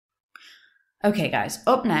Okay guys,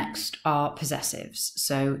 up next are possessives.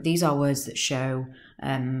 So these are words that show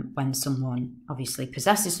when someone obviously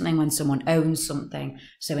possesses something, when someone owns something.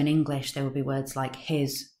 So in English there will be words like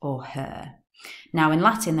his or her. Now in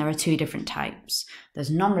Latin there are two different types.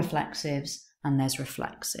 There's non-reflexives and there's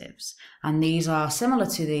reflexives. And these are similar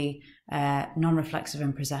to the non-reflexive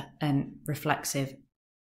and reflexive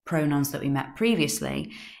pronouns that we met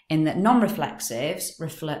previously, in that non-reflexives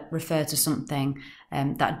refer to something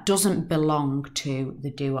that doesn't belong to the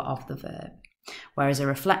doer of the verb, whereas a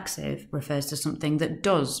reflexive refers to something that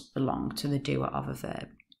does belong to the doer of a verb.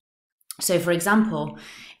 So for example,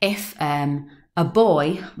 if a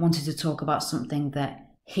boy wanted to talk about something that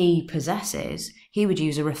he possesses, he would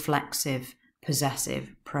use a reflexive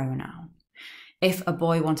possessive pronoun. If a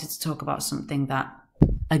boy wanted to talk about something that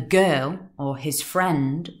a girl or his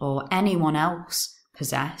friend or anyone else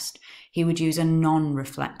possessed, he would use a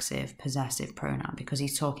non-reflexive possessive pronoun because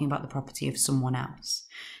he's talking about the property of someone else.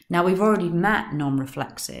 Now we've already met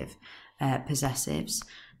non-reflexive possessives.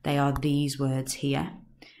 They are these words here.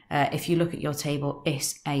 If you look at your table,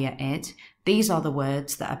 is, eia, id, these are the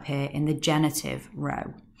words that appear in the genitive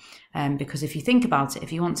row. Because if you think about it,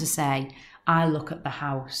 if you want to say, I look at the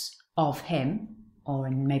house of him, or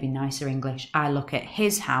in maybe nicer English, I look at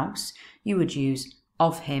his house, you would use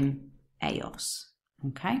of him, eius.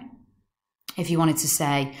 Okay? If you wanted to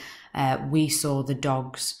say, we saw the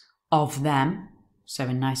dogs of them, so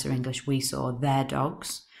in nicer English, we saw their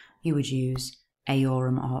dogs, you would use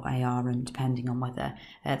eorum or earum, depending on whether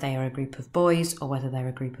they are a group of boys or whether they're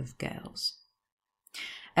a group of girls.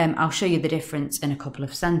 I'll show you the difference in a couple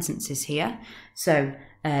of sentences here. So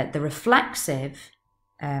the reflexive,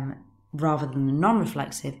 rather than the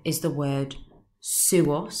non-reflexive, is the word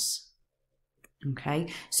suus. Okay,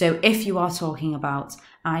 so if you are talking about,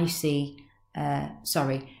 the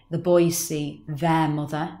boys see their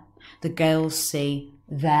mother, the girls see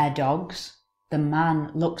their dogs, the man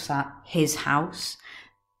looks at his house,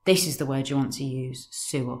 this is the word you want to use,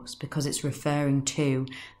 suus, because it's referring to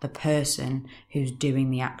the person who's doing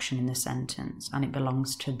the action in the sentence and it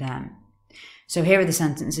belongs to them. So here are the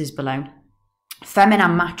sentences below.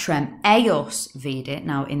 Feminam matrem eius vidit.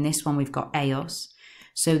 Now in this one we've got eius.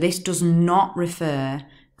 So this does not refer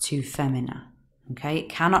to femina. Okay, it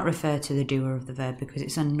cannot refer to the doer of the verb because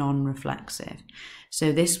it's a non-reflexive.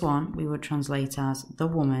 So this one we would translate as the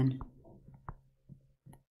woman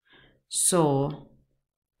saw,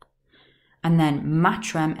 and then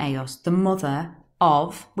matrem eius, the mother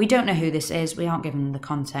of, we don't know who this is, we aren't given the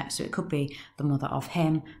context, so it could be the mother of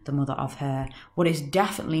him, the mother of her. What it's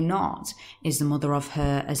definitely not is the mother of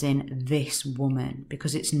her as in this woman,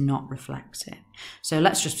 because it's not reflexive. So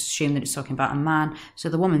let's just assume that it's talking about a man. So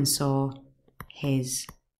the woman saw his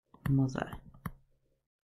mother.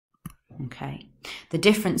 Okay. The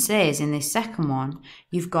difference is, in this second one,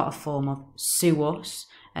 you've got a form of suus.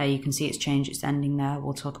 You can see it's changed its ending there.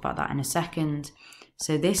 We'll talk about that in a second.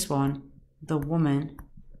 So this one, the woman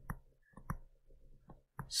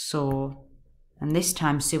saw, and this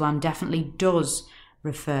time suam definitely does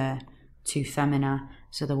refer to femina,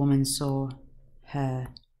 so the woman saw her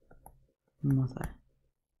mother.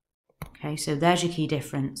 Okay, so there's your key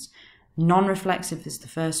difference. Non-reflexive is the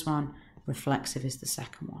first one, reflexive is the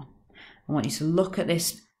second one. I want you to look at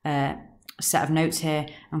this set of notes here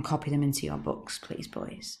and copy them into your books, please,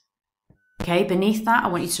 boys. Okay, beneath that I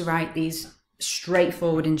want you to write these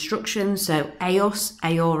straightforward instructions. So eius,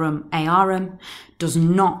 eorum, earum does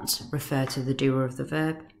not refer to the doer of the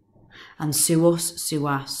verb, and suus,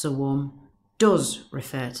 sua, suum does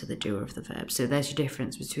refer to the doer of the verb. So there's your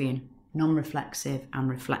difference between non-reflexive and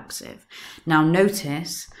reflexive. Now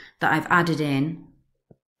notice that I've added in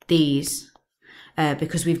these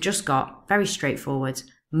because we've just got, very straightforward,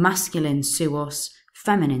 masculine suus,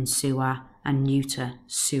 feminine sua, and neuter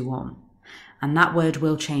suum. And that word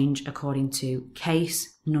will change according to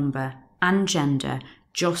case, number, and gender,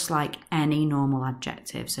 just like any normal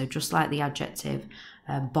adjective. So just like the adjective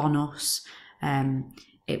bonus,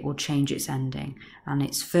 it will change its ending. And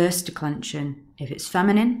its first declension if it's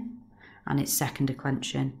feminine, and its second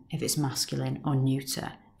declension if it's masculine or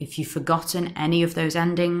neuter. If you've forgotten any of those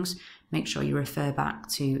endings, make sure you refer back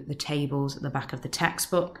to the tables at the back of the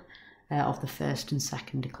textbook of the first and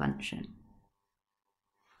second declension.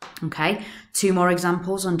 Okay, two more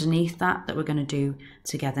examples underneath that we're going to do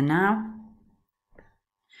together now.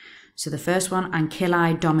 So the first one,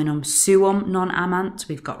 ancillae dominum suum non amant.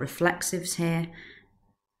 We've got reflexives here.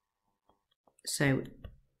 So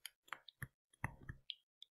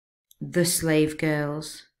the slave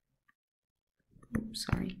girls,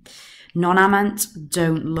 non amant,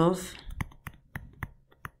 don't love.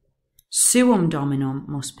 Suum dominum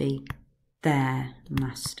must be their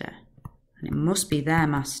master. And it must be their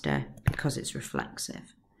master because it's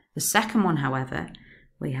reflexive. The second one, however,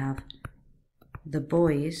 we have the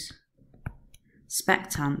boys,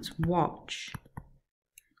 spectant, watch.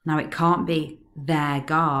 Now it can't be their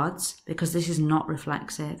guards because this is not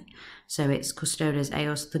reflexive. So it's custodes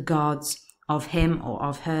eius, the guards of him or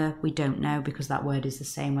of her. We don't know because that word is the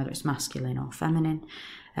same whether it's masculine or feminine.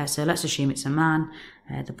 So let's assume it's a man.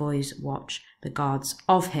 The boys watch the guards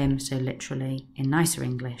of him. So literally, in nicer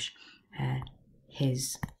English,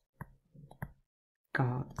 his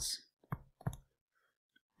guards.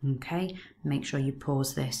 Okay, make sure you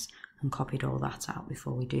pause this and copied all that out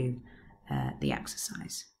before we do the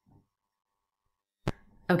exercise.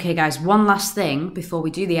 Okay guys, one last thing before we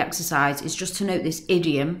do the exercise is just to note this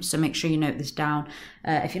idiom, so make sure you note this down.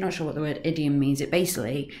 If you're not sure what the word idiom means, it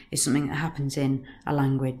basically is something that happens in a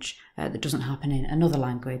language that doesn't happen in another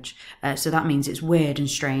language. So that means it's weird and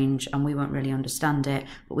strange and we won't really understand it,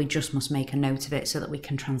 but we just must make a note of it so that we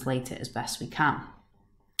can translate it as best we can.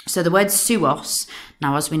 So the word suus,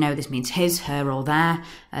 now as we know this means his, her or their,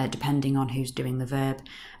 depending on who's doing the verb.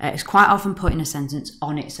 It's quite often put in a sentence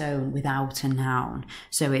on its own without a noun.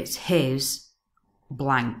 So it's his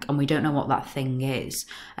blank and we don't know what that thing is.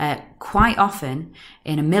 Quite often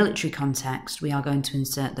in a military context we are going to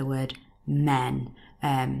insert the word men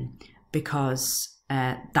because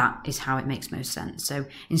that is how it makes most sense. So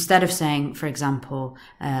instead of saying, for example,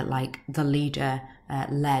 like the leader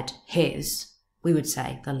led his, we would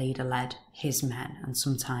say the leader led his men, and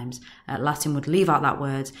sometimes Latin would leave out that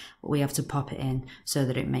word, but we have to pop it in so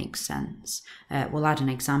that it makes sense. We'll add an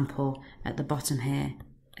example at the bottom here.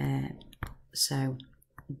 So,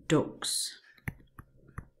 dux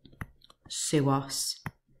suos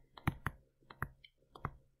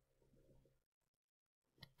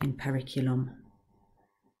in periculum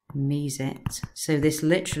misit. So this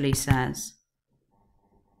literally says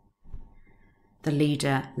the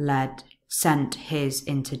leader sent his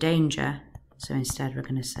into danger. So instead we're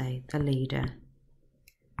going to say the leader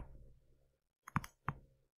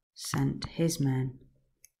sent his men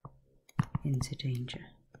into danger.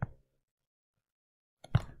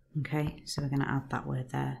 Okay, so we're going to add that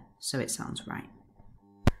word there so it sounds right.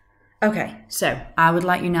 Okay, so I would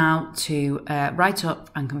like you now to write up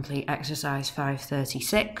and complete exercise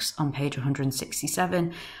 536 on page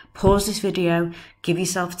 167. Pause this video, give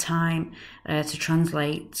yourself time to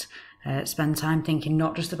translate. Spend time thinking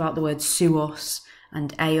not just about the words suus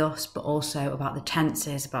and eius, but also about the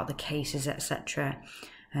tenses, about the cases, etc.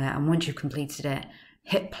 And once you've completed it,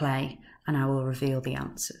 hit play and I will reveal the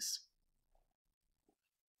answers.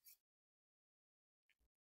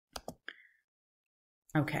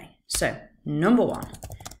 Okay, so number one.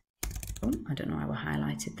 Oh, I don't know why we're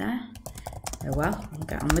highlighted there. Oh well, we'll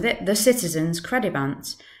get on with it. The citizens,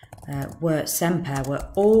 credibant, were semper, were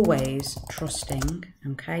always trusting,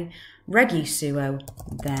 okay? Regi suo,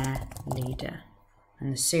 their leader.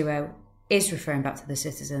 And the suo is referring back to the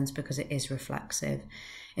citizens because it is reflexive.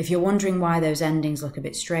 If you're wondering why those endings look a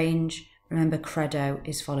bit strange, remember credo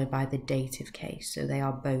is followed by the dative case, so they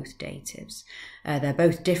are both datives. They're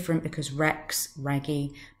both different because rex,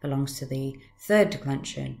 regi, belongs to the third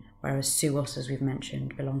declension, whereas suos, as we've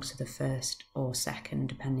mentioned, belongs to the first or second,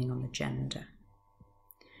 depending on the gender.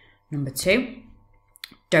 Number two,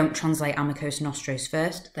 don't translate amicos nostros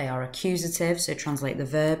first. They are accusative, so translate the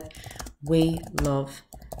verb. We love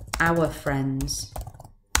our friends,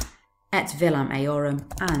 et villam eorum,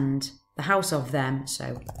 and the house of them,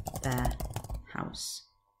 so their house.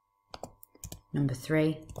 Number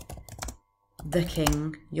three, the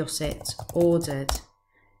king, Iusit, ordered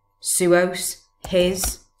suos,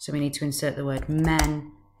 his, so we need to insert the word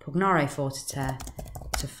men, pugnare fortiter,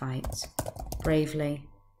 to fight bravely.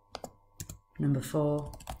 Number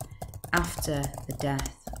four, after the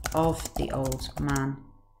death of the old man,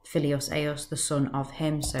 filios eius, the son of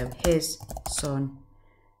him, so his son.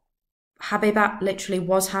 Habebat literally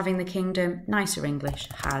was having the kingdom. Nicer English,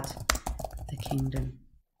 had the kingdom.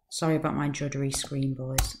 Sorry about my juddery screen,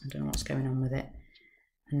 boys. I don't know what's going on with it.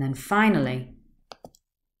 And then finally,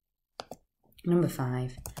 number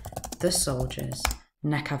five, the soldiers,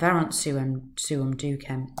 necaverant suum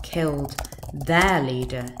ducem, killed their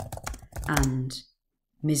leader, and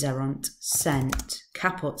miserunt, sent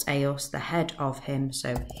caput eius, the head of him,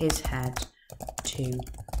 so his head, to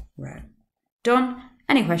Rome. Done.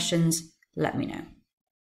 Any questions? Let me know.